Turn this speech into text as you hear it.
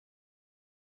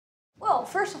Well,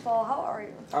 first of all, how are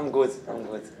you? I'm good, I'm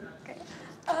good. Okay.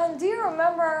 Do you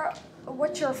remember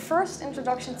what your first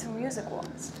introduction to music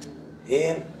was?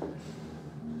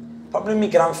 Probably my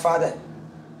grandfather.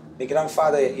 My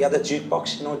grandfather, he had a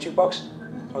jukebox, you know a jukebox?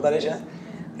 What that is, yeah?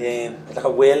 It's like a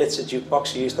Wurlitzer jukebox,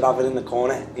 he used to have it in the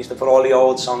corner. He used to put all the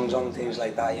old songs on and things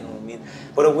like that, you know what I mean?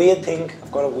 But a weird thing,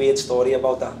 I've got a weird story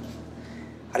about that.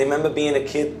 I remember being a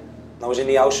kid, and I was in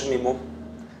the house with my mum,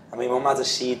 and my mum had a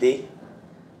CD,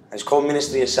 and it's called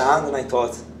Ministry of Sound, and I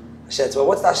said to her,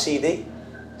 what's that CD?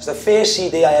 It's the first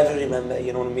CD I ever remember,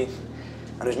 you know what I mean?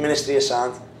 And it was Ministry of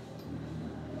Sound.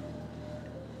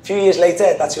 A few years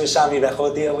later, that's who I signed my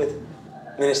record deal with,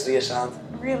 Ministry of Sound.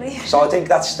 Really? So I think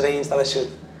that's strange that I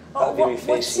should, that'd be my first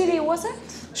what CD was it?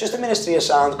 It's just a Ministry of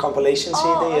Sound compilation CD,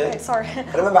 yeah. Okay, sorry.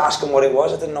 I remember asking what it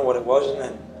was, I didn't know what it was, and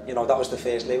then, you know, that was the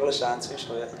first label I signed to,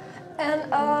 so yeah.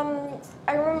 And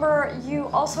I remember you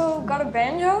also got a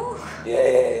banjo?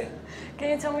 Yeah. Can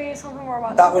you tell me something more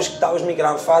about that? That was my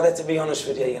grandfather, to be honest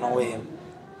with you, you know.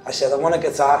 I said, I want a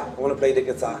guitar, I want to play the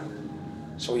guitar.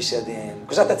 So he said,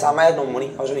 because at the time I had no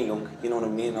money, I was only young, you know what I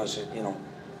mean? I was, you know,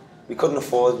 we couldn't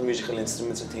afford musical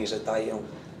instruments and things like that, you know.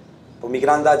 But my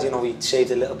granddad, you know, he saved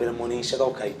a little bit of money. He said,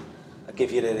 okay, I'll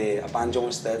give you a banjo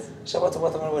instead. I said, what am I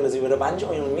going to do with a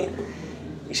banjo, you know what I mean?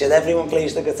 He said, everyone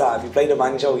plays the guitar. If you play the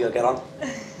banjo, you'll get on.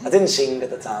 I didn't sing at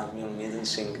the time, you know what I mean? I didn't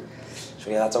sing. So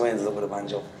yeah, that's how I ended up with a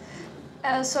banjo.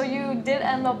 So you did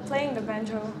end up playing the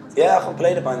banjo? Yeah, I can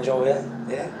play the banjo, yeah.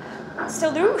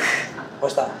 Still do?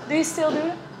 What's that? Do you still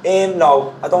do it?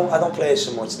 No, I don't play it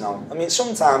so much now. I mean,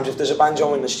 sometimes if there's a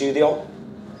banjo in the studio,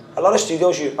 a lot of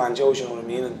studios use banjos, you know what I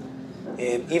mean?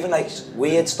 And even like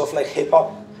weird stuff like hip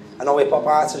hop. I know hip hop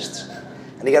artists,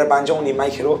 and they get a banjo and they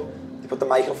mic it up. They put the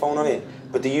microphone on it,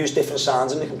 but they use different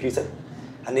sounds in the computer.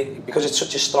 And because it's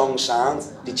such a strong sound,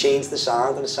 they change the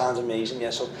sound and it sounds amazing,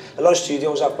 yeah. So a lot of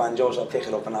studios have banjos, I'll pick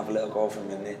it up and have a little go for a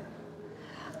minute.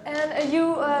 And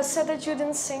you said that you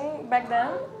didn't sing back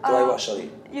then? Do I what,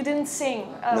 sorry? You didn't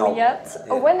sing no. yet?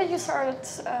 Yeah. When did you start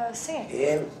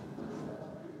singing?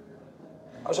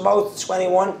 I was about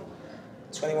 21,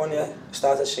 yeah. I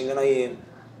started singing.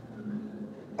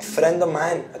 A friend of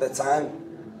mine at the time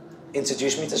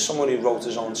introduced me to someone who wrote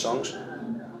his own songs.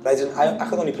 But I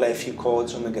could only play a few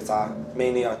chords on the guitar,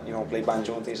 mainly I play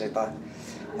banjo and things like that.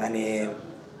 And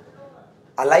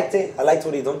I liked it, I liked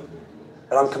what he done.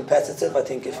 But I'm competitive, I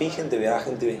think if he can do it, I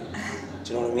can do it.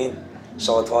 Do you know what I mean?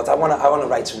 So I thought, I want to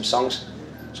write some songs.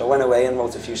 So I went away and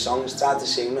wrote a few songs, started to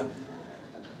sing them.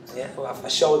 Yeah, I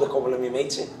showed a couple of my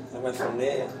mates it, and I went from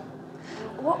there. Yeah.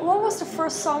 What was the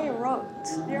first song you wrote?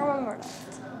 Do you remember that?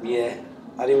 Yeah,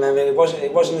 I remember.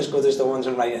 It wasn't as good as the ones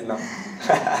I'm writing now.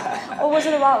 What was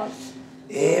it about?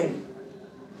 I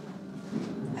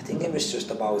think it was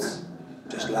just about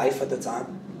life at the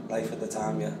time. Life at the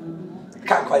time, yeah. I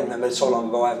can't quite remember. It's so long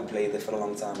ago. I haven't played it for a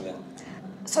long time, yeah.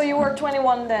 So you were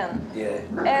 21 then? Yeah.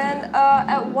 And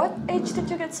at what age did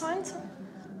you get signed?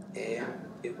 It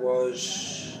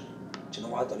was, do you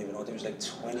know what, I don't even know, it was like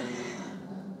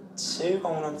 22,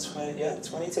 going on 20, yeah,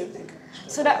 22 I think.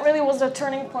 So that really was the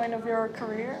turning point of your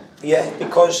career? Yeah,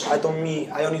 because I only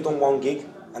done one gig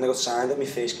and I got signed at my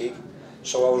first gig.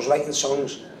 So I was writing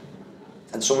songs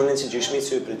and someone introduced me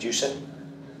to a producer.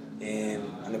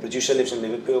 And the producer lives in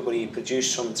Liverpool, but he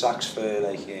produced some tracks for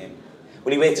like,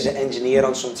 well, he worked as an engineer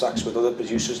on some tracks with other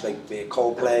producers like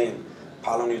Coldplay and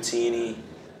Paolo Nutini,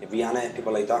 Rihanna,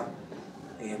 people like that.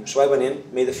 So I went in,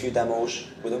 made a few demos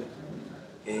with him.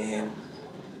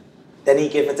 Then he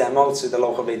gave a demo to the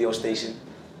local radio station.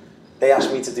 They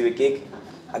asked me to do a gig.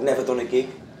 I'd never done a gig.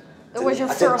 It was your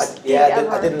first gig ever?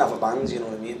 I didn't have a band, you know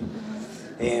what I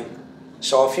mean?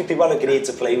 So a few people agreed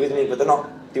to play with me, but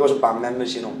they wasn't band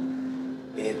members, you know.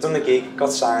 Done the gig,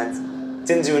 got signed.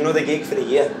 Didn't do another gig for a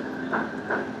year.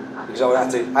 Because I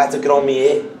had to grow my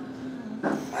hair.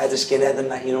 I had a skinhead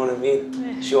and that, you know what I mean?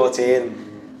 Yeah. Short hair, and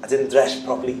I didn't dress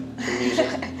properly for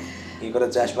music. You got to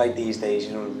dress right these days,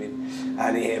 you know what I mean?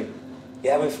 And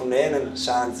yeah, I went from there and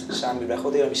signed my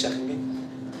record deal on my second gig.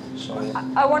 So, yeah.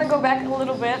 I want to go back a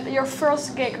little bit. Your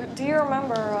first gig, do you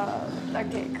remember that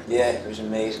gig? Yeah, it was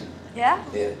amazing. Yeah?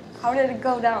 Yeah. How did it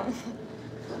go down?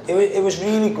 It was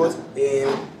really good. It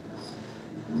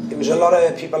was a lot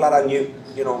of people that I knew,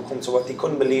 you know, come to work. They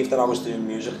couldn't believe that I was doing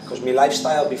music because my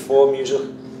lifestyle before music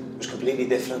was completely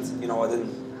different. You know, I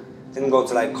didn't go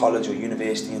to like college or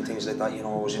university and things like that. You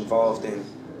know, I was involved in,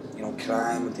 you know,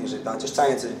 crime and things like that. Just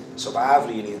trying to survive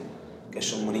really and get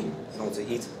some money, you know, to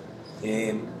eat.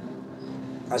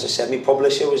 As I said, my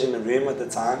publisher was in the room at the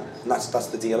time, and that's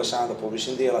the deal I signed, the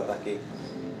publishing deal at that gig.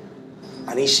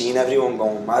 And he's seen everyone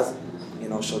going mad, you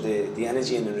know, so the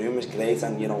energy in the room was great,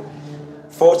 and you know,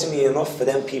 fortunately enough for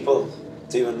them people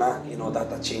doing that, you know,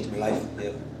 that changed my life.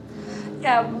 Yeah.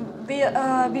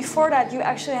 Yeah. Before that, you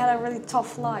actually had a really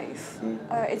tough life.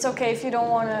 It's okay if you don't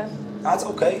want to. That's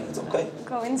okay. It's okay.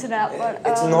 Go into that, Yeah.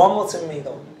 but It's normal to me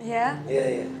though. Yeah.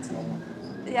 Yeah. It's normal.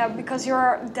 Yeah, because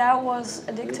your dad was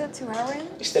addicted to heroin.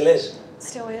 He still is.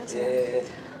 Still is. Yeah.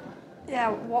 Yeah.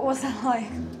 What was that like?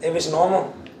 It was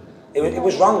normal. It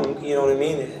was wrong. You know what I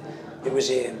mean?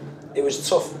 It was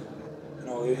tough. You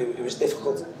know, it was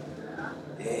difficult.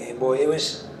 But it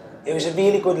was a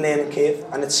really good learning curve,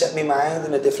 and it set my mind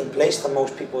in a different place than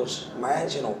most people's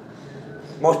minds. You know,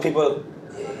 most people,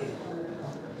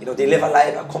 you know, they live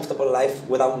a comfortable life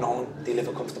without knowing they live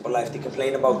a comfortable life. They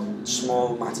complain about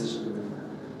small matters.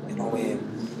 You know,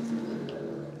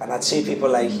 and I'd see people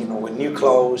like, you know, with new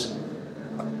clothes,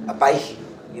 a bike,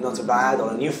 you know, to ride,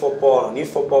 or a new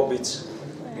football boots.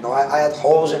 You know, I had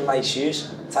holes in my shoes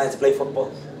trying to play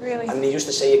football. Really? And they used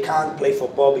to say you can't play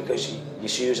football because your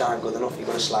shoes aren't good enough, you're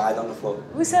going to slide on the floor.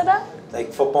 Who said that?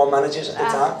 Like football managers at the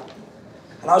time.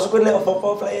 And I was a good little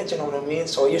football player, do you know what I mean?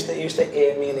 So it used to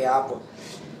hurt me in the heart, but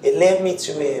it led me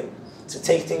to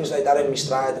take things like that in my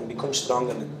stride and become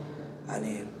stronger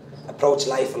and approach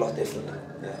life a lot differently.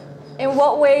 Yeah. In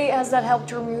what way has that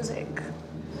helped your music?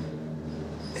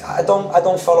 I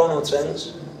don't follow no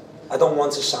trends. I don't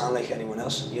want to sound like anyone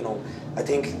else, you know. I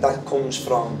think that comes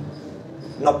from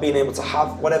not being able to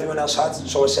have what everyone else had.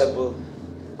 So I said, well,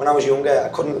 when I was younger, I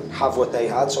couldn't have what they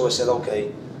had. So I said,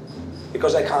 okay,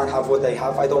 because I can't have what they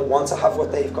have, I don't want to have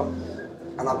what they've got,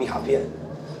 and I'll be happier.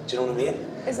 Do you know what I mean?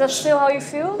 Is that still how you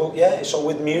feel? Well, yeah. So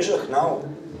with music now,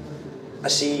 I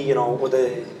see, you know,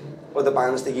 other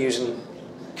bands, they're using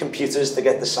computers to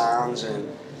get the sounds, and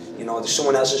you know,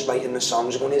 someone else is writing the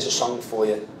songs. Going, here's a song for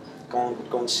you.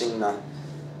 Go and sing that.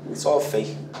 It's all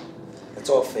fake. It's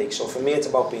all fake. So for me, it's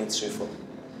about being truthful.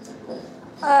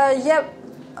 Yeah.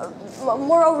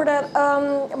 Moreover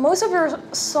that, most of your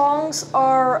songs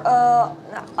are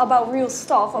about real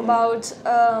stuff, about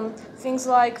things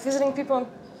like visiting people in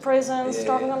prison,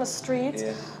 starving on the street.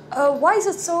 Yeah. Why is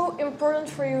it so important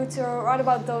for you to write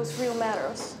about those real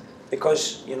matters?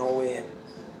 Because, you know,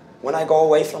 when I go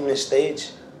away from this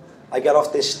stage, I get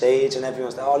off this stage and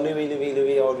everyone's like, oh,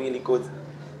 Louis, oh, really good.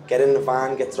 Get in the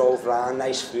van, get drove around,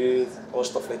 nice food, all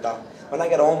stuff like that. When I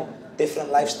get home,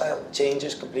 different lifestyle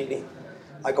changes completely.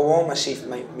 I go home, I see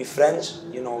my friends,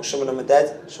 you know, some of them are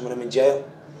dead, some of them in jail.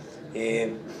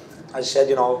 As I said,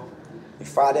 you know, my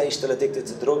father is still addicted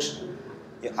to drugs.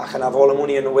 I can have all the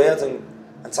money in the world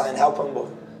and try and help him, but,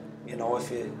 you know, if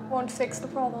you... Won't fix the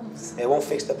problems. It won't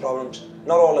fix the problems,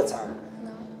 not all the time.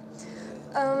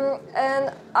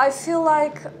 And I feel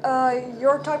like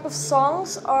your type of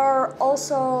songs are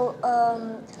also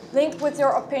linked with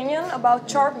your opinion about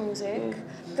chart music,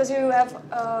 because you have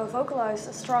vocalized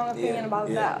a strong opinion about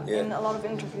that in a lot of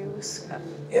interviews.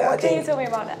 What can you tell me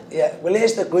about that? Yeah, well,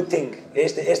 here's the good thing,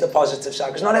 here's the positive side,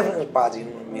 because not everything is bad, you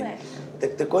know what I mean? No.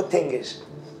 The good thing is,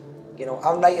 you know,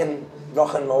 I'm writing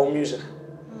rock and roll music.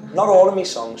 Not all of my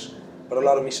songs, but a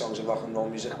lot of my songs are rock and roll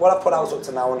music. What I've put out up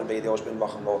to now on the video has been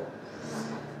rock and roll.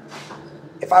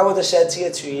 If I would have said to you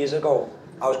 2 years ago,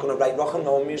 I was going to write rock and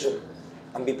roll music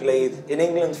and be played in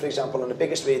England, for example, on the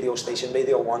biggest radio station,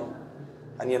 Radio 1,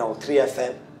 and, you know,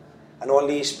 3FM, and all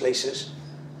these places,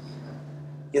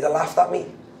 you'd have laughed at me. Do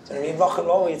you know what I mean? Rock and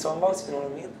roll, what are you talking about? You know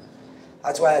what I mean?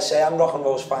 That's why I say I'm rock and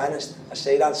roll's finest. I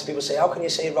say that, so people say, how can you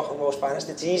say rock and roll's finest?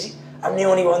 It's easy. I'm the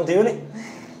only one doing it.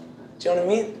 Do you know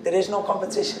what I mean? There is no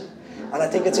competition. And I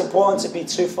think it's important to be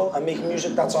truthful and make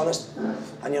music that's honest.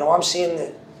 And, you know, I'm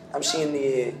seeing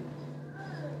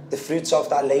the fruits of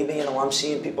that labour. You know, I'm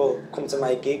seeing people come to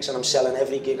my gigs and I'm selling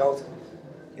every gig out.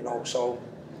 You know, so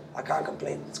I can't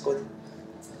complain. It's good.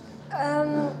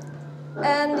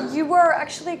 And you were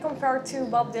actually compared to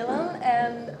Bob Dylan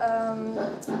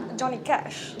and Johnny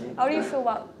Cash. How do you feel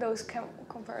about those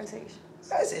comparisons?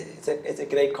 It's a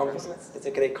great compliment. It's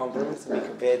a great compliment to be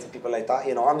compared to people like that.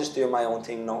 You know, I'm just doing my own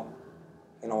thing now.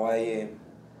 You know, I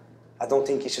don't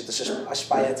think you should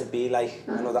aspire to be like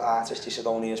another artist. You should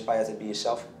only aspire to be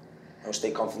yourself. You know,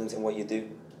 stay confident in what you do.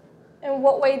 In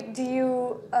what way do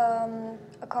you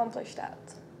accomplish that?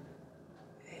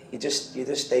 You just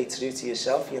stay true to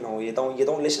yourself. You know, you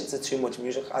don't listen to too much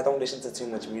music. I don't listen to too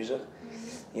much music.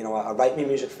 You know, I write my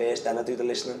music first, then I do the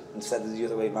listening instead of the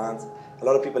other way around. A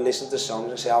lot of people listen to songs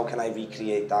and say, how can I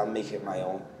recreate that and make it my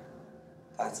own?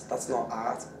 That's not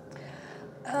art.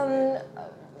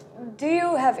 Do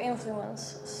you have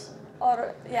influences?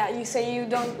 Or you say you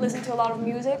don't listen to a lot of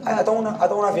music. I don't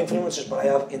have influences, but I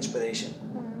have inspiration.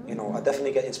 You know, I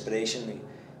definitely get inspiration.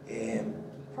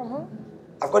 From who?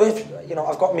 I've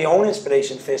got my own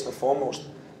inspiration first and foremost,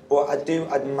 But I do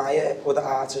admire other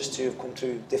artists who have come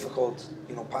through difficult,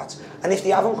 paths. And if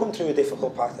they haven't come through a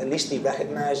difficult path, at least they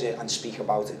recognise it and speak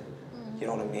about it. You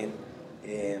know what I mean?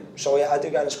 So yeah, I do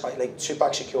get inspired. Like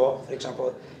Tupac Shakur, for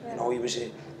example. Yeah. He was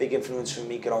a big influence for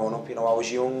me growing up. I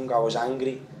was young, I was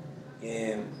angry,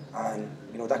 and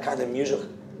that kind of music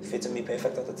fitted me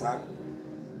perfect at the time.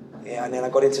 Yeah, and then I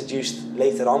got introduced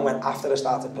later on after I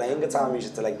started playing guitar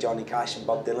music to like Johnny Cash and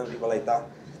Bob Dylan, people like that.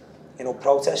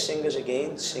 Protest singers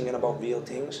again, singing about real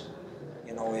things.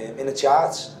 In the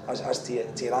charts, as to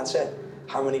your answer,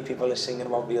 how many people are singing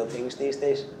about real things these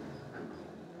days?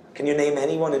 Can you name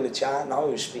anyone in the chart now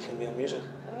who's speaking real music?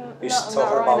 Who's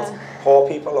talking about poor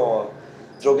people or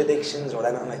drug addictions or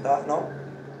anything like that? No?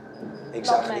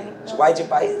 Exactly. So why'd you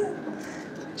buy it?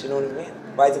 Do you know what I mean?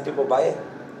 Why do people buy it?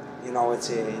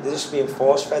 They're just being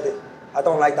force-fed it. I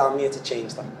don't like that. I'm here to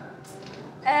change that.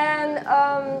 And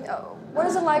what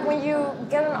is it like when you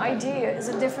get an idea? Is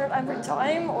it different every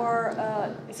time, or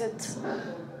is it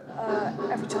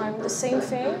every time the same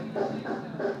thing?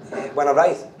 When I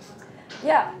write?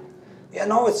 Yeah. Yeah,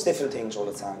 no, it's different things all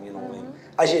the time,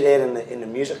 As you hear in the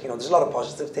music, there's a lot of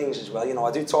positive things as well.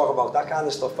 I do talk about that kind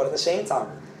of stuff, but at the same time,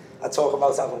 I talk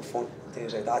about having fun,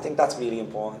 things like that. I think that's really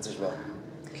important as well.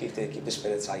 Keep the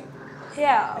spirits high.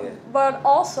 Yeah, but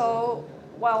also,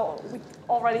 well, we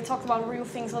already talked about real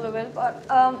things a little bit, but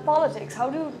politics, how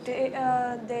do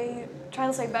they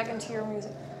translate back into your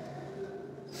music?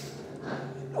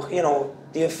 Look,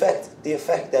 they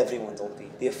affect everyone, don't they?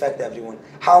 They affect everyone.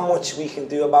 How much we can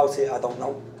do about it, I don't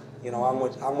know.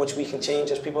 How much we can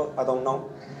change as people, I don't know.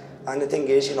 And the thing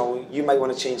is, you might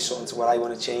want to change something to what I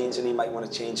want to change, and he might want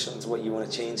to change something to what you want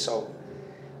to change. So,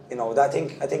 I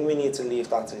think we need to leave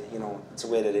that to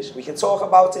where it is. We can talk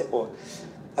about it, but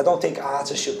I don't think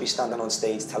artists should be standing on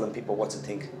stage telling people what to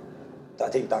think. I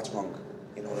think that's wrong.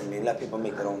 You know what I mean? Let people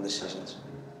make their own decisions.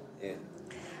 Yeah.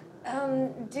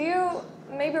 Do you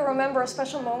maybe remember a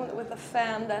special moment with a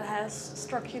fan that has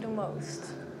struck you the most?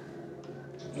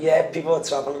 Yeah, people are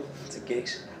travelling to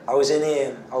gigs. I was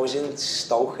in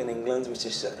Stoke in England, which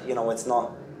is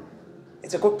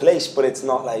it's a good place, but it's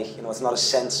not like it's not a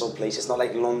central place. It's not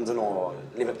like London or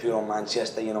Liverpool or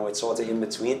Manchester. It's sort of in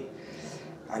between.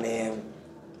 And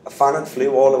a fan had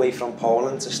flew all the way from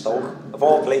Poland to Stoke. Of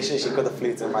all places, she could have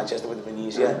flew to Manchester, would have been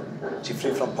easier. She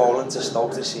flew from Poland to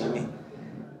Stoke to see me.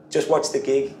 Just watched the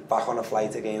gig, back on a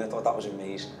flight again. I thought that was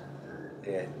amazing.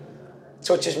 Yeah.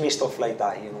 Touches me, stuff like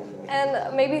that,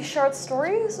 And maybe short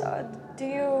stories? Do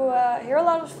you hear a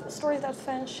lot of stories that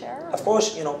fans share? Of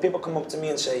course, people come up to me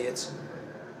and say it's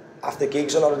after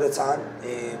gigs a lot of the time,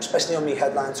 especially on my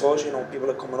headline tours,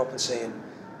 people are coming up and saying,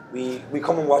 we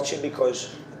come and watch it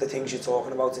because of the things you're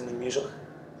talking about in the music.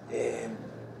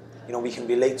 We can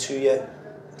relate to you,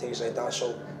 things like that.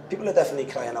 So people are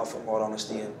definitely crying out for more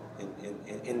honesty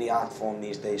in the art form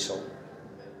these days. So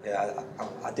yeah,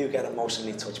 I do get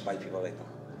emotionally touched by people like that.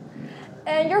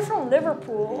 And you're from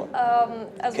Liverpool,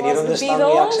 as Can well you as the understand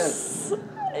Beatles. the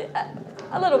accent?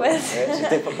 A little bit. Yeah, it's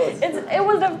difficult. It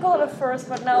was difficult at first,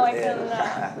 but now I can.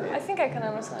 I think I can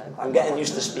understand it. I'm getting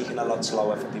used to speaking a lot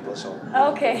slower for people, so.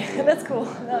 Okay, that's cool.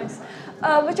 Nice.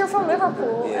 But you're from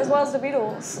Liverpool, as well as the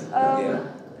Beatles.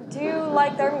 Do you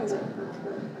like their music?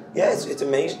 Yeah, it's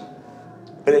amazing.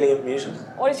 Brilliant music.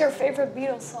 What is your favorite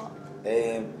Beatles song?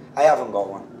 I haven't got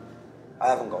one.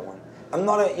 I'm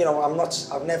not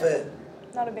I've never.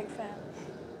 Not a big fan.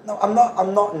 No, I'm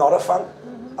not a fan.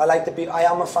 I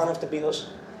am a fan of the Beatles.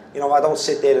 I don't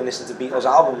sit there and listen to Beatles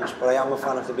albums, but I am a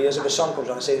fan of the Beatles. If a song comes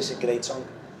on, I say this is a great song.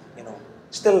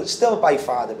 Still by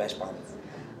far the best band.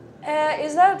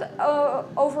 Is that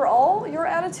overall your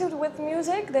attitude with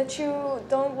music, that you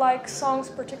don't like songs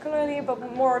particularly, but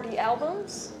more the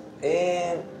albums?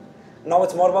 No,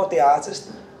 it's more about the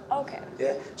artist. Okay.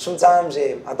 Yeah. Sometimes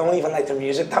I don't even like the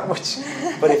music that much,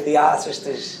 but if the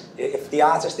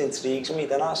artist intrigues me,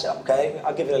 then I say okay,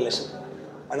 I'll give it a listen,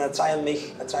 and I try and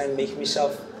make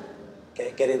myself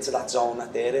get into that zone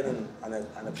that they're in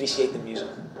and appreciate the music.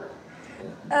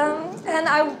 And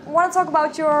I want to talk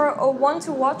about your One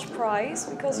to Watch prize,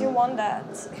 because you won that,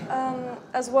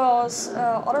 as well as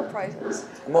other prizes.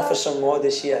 I'm off for some more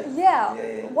this year. Yeah.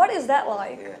 What is that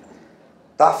like? Yeah.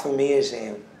 That for me is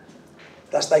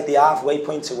that's like the halfway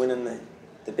point to winning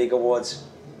the big awards.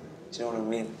 Do you know what I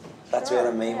mean? That's Sure, where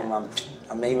I'm aiming. yeah.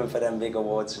 I'm aiming for them big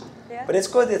awards. Yeah. But it's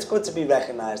good to be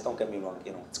recognised. Don't get me wrong.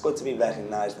 It's good to be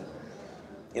recognised.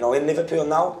 In Liverpool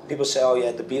now, people say, "Oh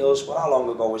yeah, the Beatles." Well, how long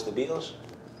ago was the Beatles?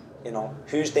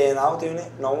 Who's there now doing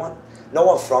it? No one. No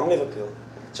one from Liverpool.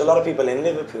 So a lot of people in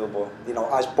Liverpool, but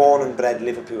as born and bred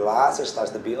Liverpool artists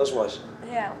as the Beatles was,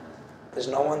 Yeah. there's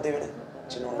no one doing it.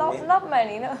 Do you know what I mean? Not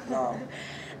many, no. No.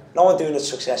 no one doing it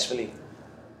successfully.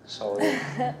 So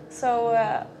So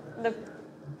the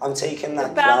I'm taking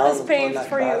that path is ground, paved that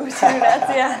for you ground. to do that,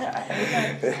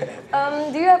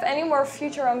 yeah. Do you have any more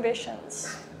future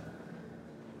ambitions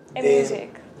in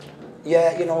music?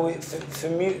 Yeah, you know,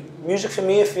 music for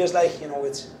me, it feels like, you know,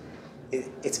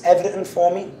 it's everything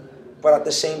for me, but at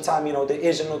the same time, you know, there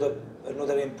is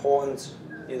another important,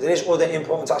 you know, there is other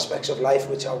important aspects of life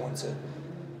which I want to,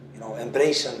 you know,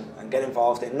 embrace and get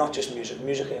involved in. Not just music.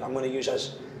 Music I'm going to use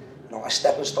as, you know, a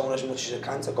stepping stone as much as I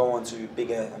can to go on to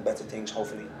bigger and better things,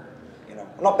 hopefully. You know,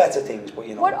 not better things, but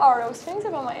you know. What are those things,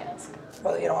 if I might ask?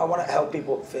 Well, you know, I want to help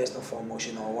people first and foremost.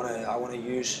 You know, I want to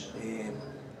use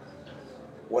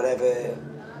whatever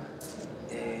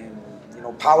you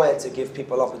know, power to give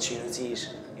people opportunities.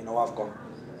 You know, I've got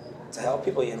to help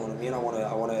people. You know what I mean? I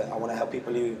want to help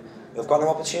people who have got no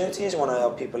opportunities. I want to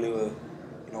help people who,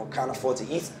 you know, can't afford to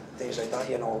eat, things like that.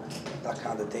 You know, that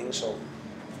kind of thing. So.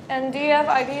 And do you have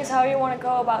ideas how you want to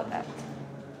go about that?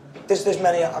 There's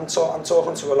many. I'm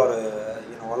talking to a lot of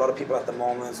you know, a lot of people at the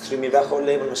moment through my record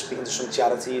label. I'm speaking to some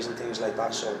charities and things like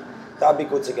that. So that'd be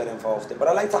good to get involved in. But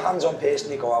I like to hands-on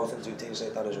personally go out and do things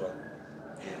like that as well.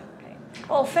 Okay.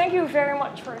 Well, thank you very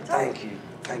much for your time.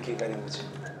 Thank you very much.